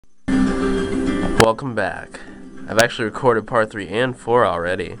Welcome back. I've actually recorded part 3 and 4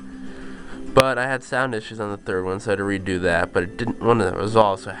 already, but I had sound issues on the third one, so I had to redo that, but it didn't want to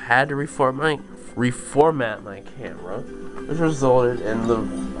resolve, so I had to reformat my camera, which resulted in the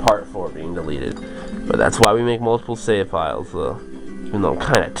part 4 being deleted. But that's why we make multiple save files, though, even though I'm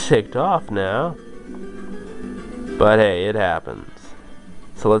kind of ticked off now. But hey, it happens.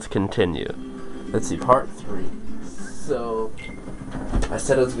 So let's continue. Let's see, part 3. So I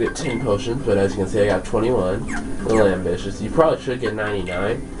said I was going to get 10 potions, but as you can see I got 21. A little ambitious. You probably should get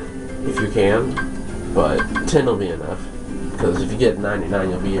 99 if you can, but 10 will be enough. Because if you get 99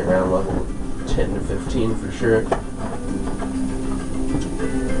 you'll be around level 10 to 15 for sure.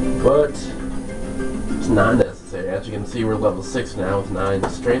 But it's not necessary. As you can see we're level 6 now with 9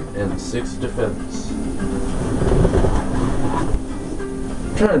 strength and 6 defense.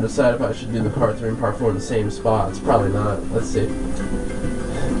 I'm trying to decide if I should do the part 3 and part 4 in the same spot. It's probably not. Let's see.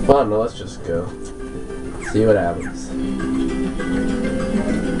 Well, I don't know, let's just go. See what happens.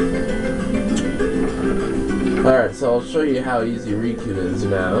 Alright, so I'll show you how easy Riku is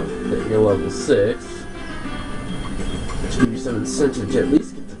now that you're level 6. To give you some incentive to at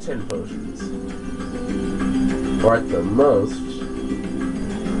least get the 10 potions. Or at the most,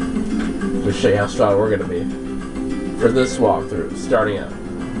 to show you how strong we're going to be for this walkthrough, starting out.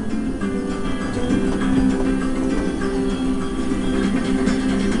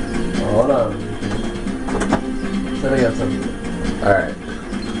 Hold on. Then I got something. Alright.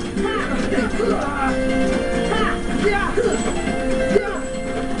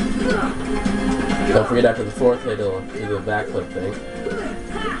 Don't forget after the 4th hit, it'll do the backflip thing.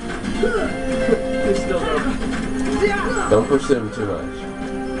 Don't pursue him too much.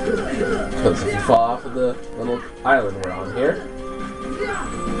 Because if you fall off of the little island we're on here,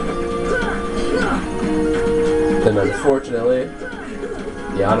 then unfortunately,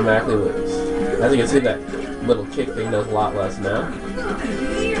 you automatically lose. As you can see, that little kick thing does a lot less now.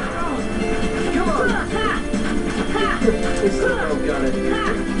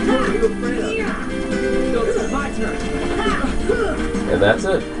 And that's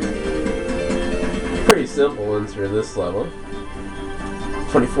it. Pretty simple once you're this level.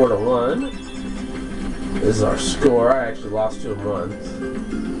 24 to 1. This is our score. I actually lost to him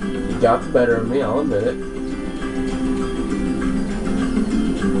once. He got the better of me, I'll admit it.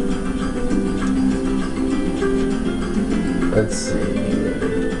 Let's see.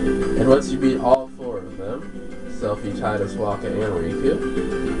 And once you beat all 4 of them, Selfie, Titus, Waka, and Riku,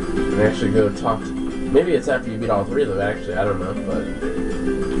 and actually go talk to... Maybe it's after you beat all 3 of them, actually, I don't know, but...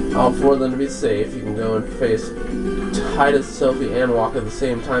 all 4 of them to be safe, you can go and face Titus, Selfie, and Waka at the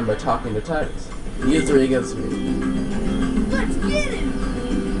same time by talking to Titus. You 3 against me. Let's get him!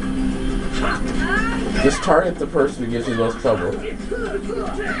 Just target the person who gives you the most trouble.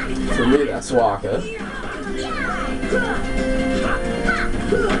 For me, that's Waka.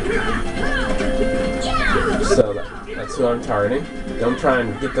 So that's who I'm targeting. Don't try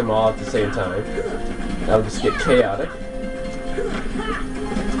and get them all at the same time. That'll just get chaotic.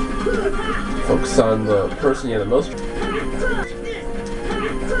 Focus on the person you have the most.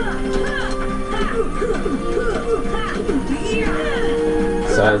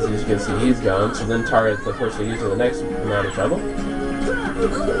 So as you can see, he's gone. So then target the person who's in the next amount of trouble.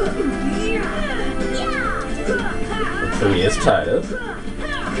 Which for me is Titus.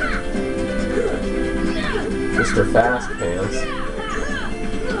 Mr. Fast Pants.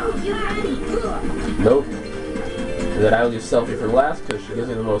 Nope. And then I leave Selfie for last because she gives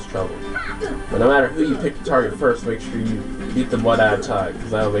me the most trouble. But no matter who you pick to target first, make sure you beat them one at a time,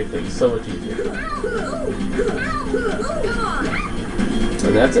 because that'll make things so much easier.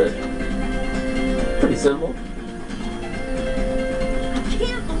 And that's it. Pretty simple. I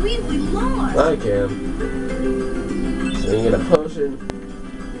can't believe we lost! I can. So you get a potion.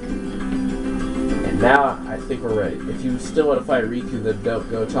 And now I think we're ready. If you still want to fight Riku, then don't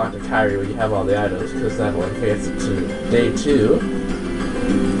go talk to Kairi when you have all the items, because that will advance it to day 2.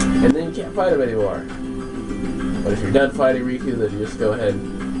 And then you can't fight him anymore. But if you're done fighting Riku, then you just go ahead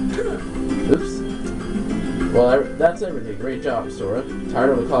and... Oops. Well, that's everything. Great job, Sora.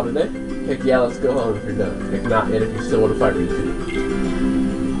 Tired of the call today? Heck yeah, let's go home if you're done. If not, and if you still want to fight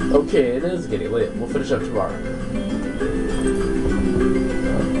Riku. Okay, it is getting late. We'll finish up tomorrow.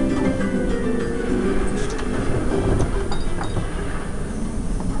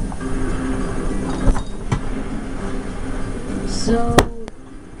 So,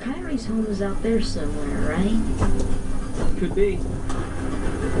 Kairi's home is out there somewhere, right? Could be.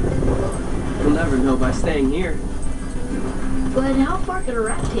 We'll never know by staying here. But how far could a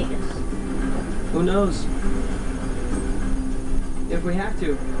rat take us? Who knows? If we have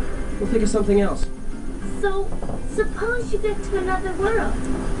to, We'll think of something else. So, suppose you get to another world.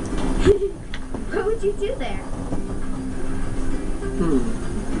 What would you do there?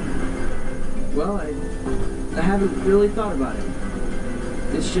 Well, I haven't really thought about it.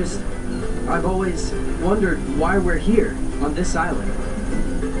 It's just, I've always wondered why we're here, on this island.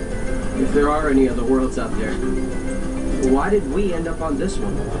 If there are any other worlds out there, why did we end up on this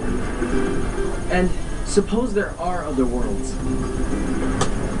one? And suppose there are other worlds.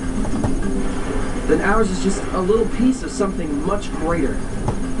 Then ours is just a little piece of something much greater.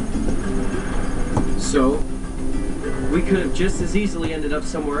 So, we could have just as easily ended up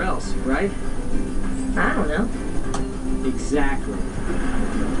somewhere else, right? I don't know. Exactly.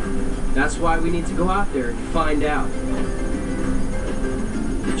 That's why we need to go out there and find out.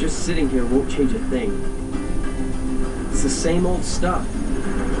 Just sitting here won't change a thing. It's the same old stuff.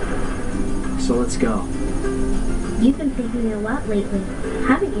 So let's go. You've been thinking a lot lately,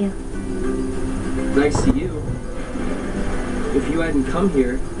 haven't you? Thanks to you. If you hadn't come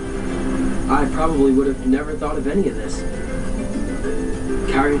here, I probably would have never thought of any of this.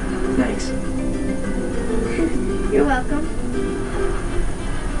 Carrie, thanks. You're welcome.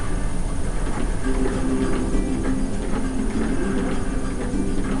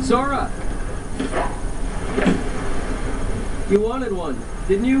 Sora! You wanted one,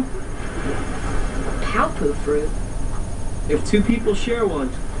 didn't you? Palpu fruit. If two people share one,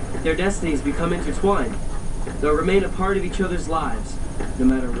 their destinies become intertwined. They'll remain a part of each other's lives, no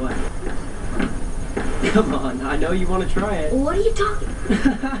matter what. Come on, I know you want to try it. What are you talking?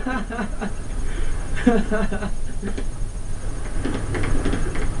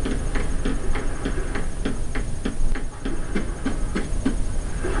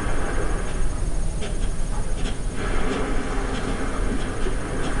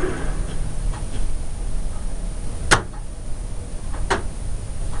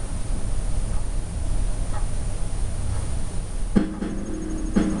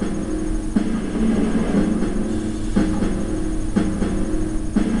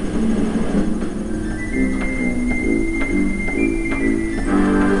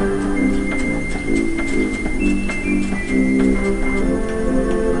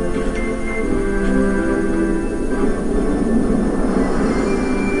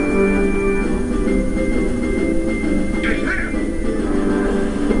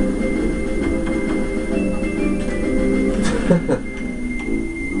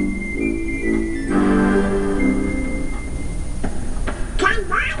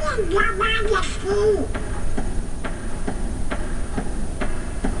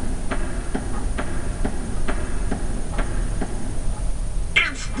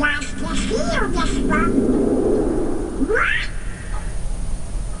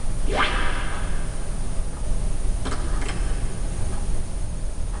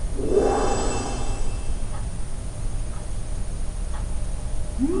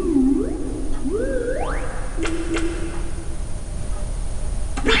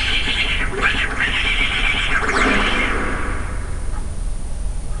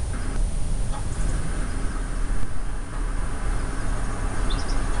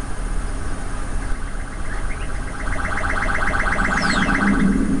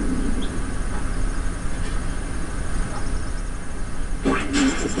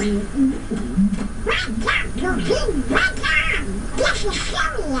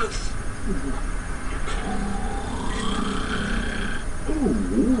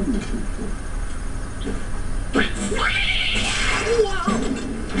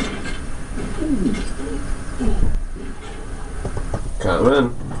 Come in.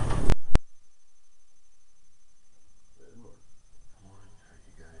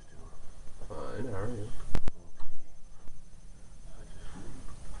 Fine, how are you?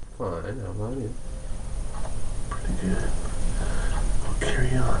 Fine, how about you? Pretty good. Well,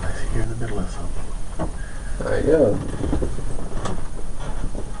 carry on. I see you're in the middle of something. I go.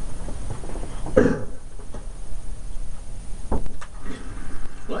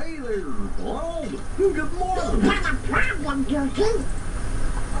 Hey there, Donald. Good morning. Got a problem, Dookie.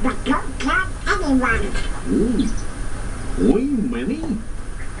 But don't tell anyone. Wee Minnie?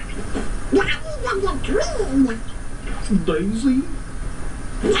 Not even the dream. Daisy?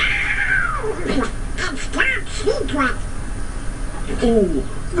 No! It's top secret. Oh,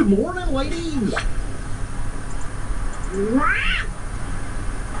 good morning, ladies. What?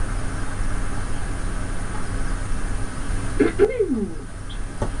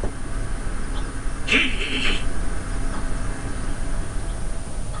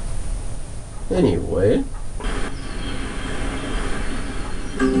 Anyway.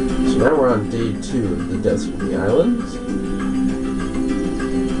 So now we're on day 2 of the Destiny Islands.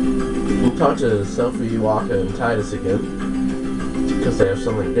 talk to Sophie, Waka, and Titus again. Because they have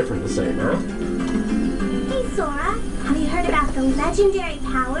something different to say now. Hey Sora, have you heard about the legendary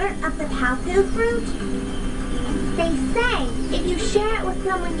power of the Paopu fruit? They say if you share it with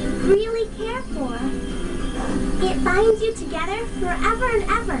someone you really care for, it binds you together forever and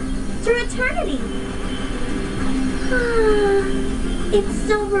ever, through eternity. It's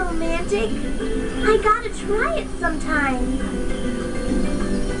so romantic. I gotta try it sometime.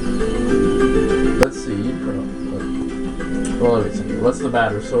 Let's see, you well, let me see. What's the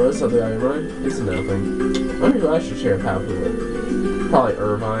matter, Sora? Something on your mind? It's nothing. I wonder who I should share Paopu with. Probably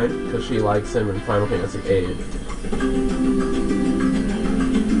Irvine, because she likes him in Final Fantasy VIII.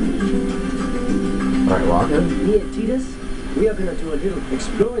 Alright, Waka. Me and Titus, we are gonna do a little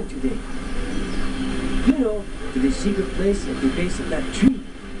exploring today. You know, to the secret place at the base of that tree.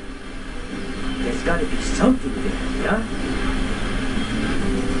 There's gotta be something there, yeah?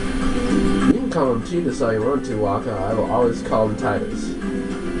 You can call him Titus all you want to, Waka. I will always call him Titus.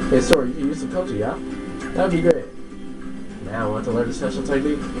 Hey, Sora, you can use some culture, yeah? That would be great. Now, want to learn a special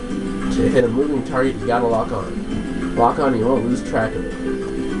technique? To hit a moving target, you gotta lock on. Lock on, you won't lose track of it.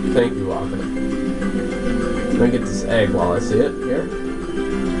 Thank you, Waka. Let me get this egg while I see it. Here.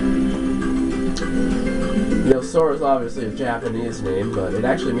 You know, Sora's obviously a Japanese name, but it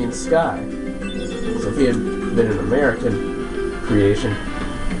actually means sky. So if he had been an American creation,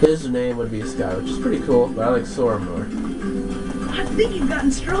 his name would be Sky, which is pretty cool, but I like Sora more. I think you've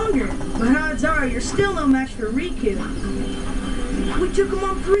gotten stronger, but odds are you're still no match for Riku. We took him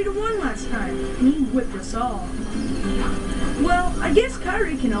on 3-1 last time, and he whipped us all. Well, I guess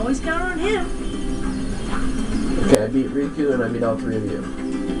Kairi can always count on him. Okay, I beat Riku and I beat all three of you.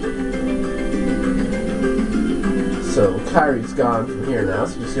 So Kairi's gone from here now,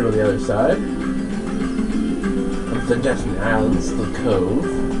 so just go to the other side. Of the Destiny Islands, the Cove.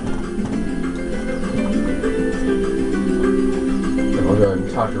 And I'll go ahead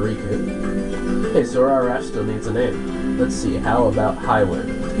and talk to Riku. Hey, Sora, our raft still needs a name. Let's see, how about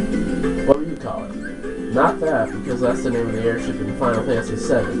Highwind? What would you call it? Not that, because that's the name of the airship in Final Fantasy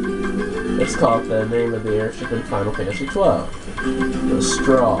VII. Let's call it the name of the airship in Final Fantasy XII. The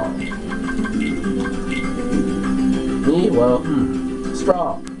Straw. Me? Well,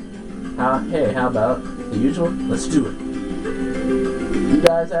 Straw. Hey, how about the usual? Let's do it. You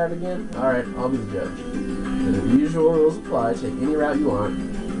guys at it again? Alright, I'll be the judge. And the usual rules apply. Take any route you want.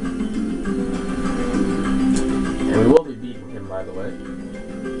 And we will be beating him, by the way.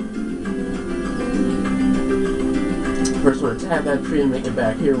 First one to tap that tree and make it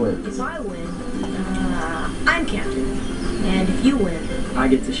back here wins. If I win, I'm captain. And if you win... I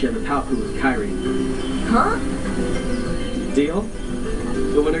get to share the Paopu with Kairi. Huh? Deal?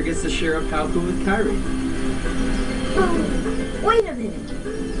 The winner gets to share a Paopu with Kairi. Wait a minute.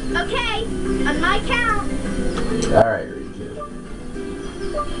 Okay, on my count. Alright, Riku.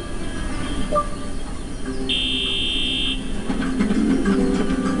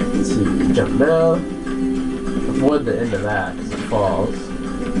 Let's see, jump now. Avoid the end of that because it falls.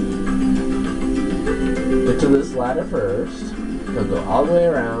 Get to this ladder first. He'll go all the way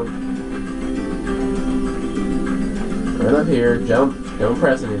around. Right up here, jump, don't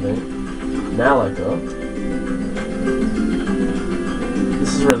press anything. Now let go.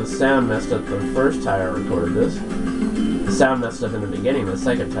 This is where the sound messed up the first time I recorded this. The sound messed up in the beginning the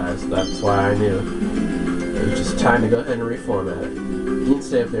second time, so that's why I knew. It was just time to go ahead and reformat it. You can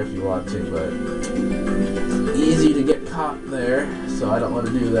stay up there if you want to, but it's easy to get caught there, so I don't want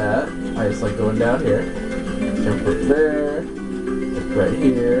to do that. I just like going down here. Jump up there, jump right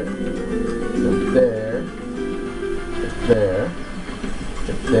here, jump there, jump there,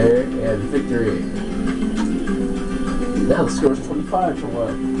 jump there, and victory. Now the score is 25 to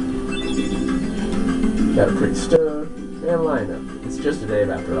 1. Got a pretty stone and lineup. It's just a Dave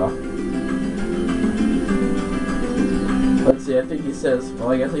after all. Let's see, I think he says,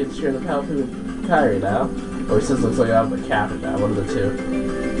 well, I guess I get to share the Paopu with Kairi now. Or he says looks like I'm the captain now, one of the two.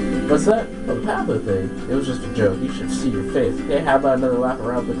 What's that? Oh, the Paopu thing. It was just a joke. You should see your face. Hey, how about another lap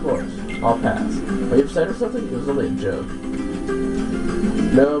around the course? I'll pass. Are you upset or something? It was only a joke.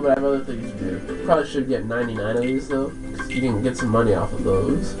 No, but I have other things to do. Probably should get 99 of these though, because you can get some money off of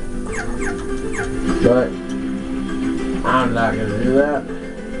those. But I'm not gonna do that.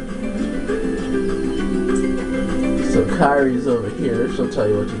 So Kairi's over here, she'll tell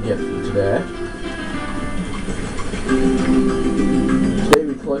you what you get from today. Today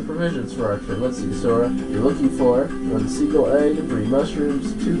we collect provisions for our trip. Let's see, Sora. You're looking for 1 seagull egg, 3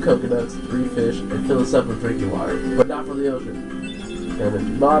 mushrooms, 2 coconuts, 3 fish, and fill us up with drinking water. But not from the ocean. An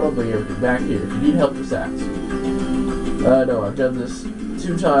empty bottle, bring everything back here. If you need help, just ask. No, I've done this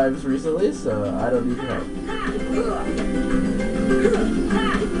 2 times recently, so I don't need your help.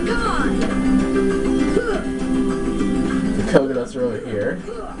 The coconuts are over here.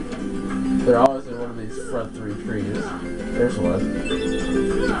 They're always in one of these front 3 trees. There's one.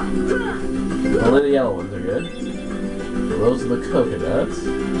 Only the yellow ones are good. So those are the coconuts.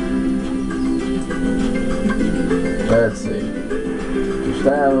 Let's see. Just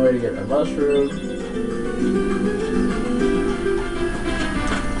that way to get a mushroom.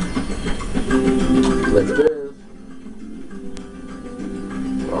 Like this.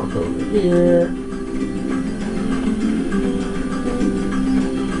 Walk over here.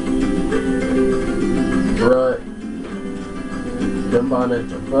 Right. Jump on it,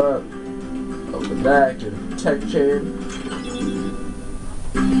 jump up. Open that, get a protect chain.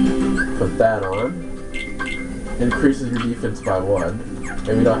 Put that on. Increases your defense by 1.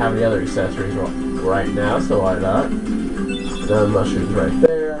 And we don't have any other accessories right now, so why not? The mushrooms right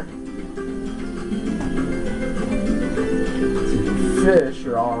there. See, the fish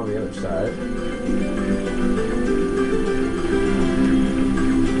are all on the other side.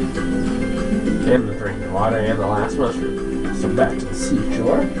 And the drinking water and the last mushroom. So back to the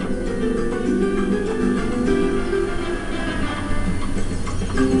seashore.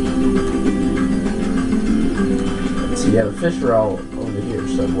 Yeah, the fish are all over here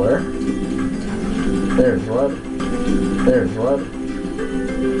somewhere. There's one. There's one.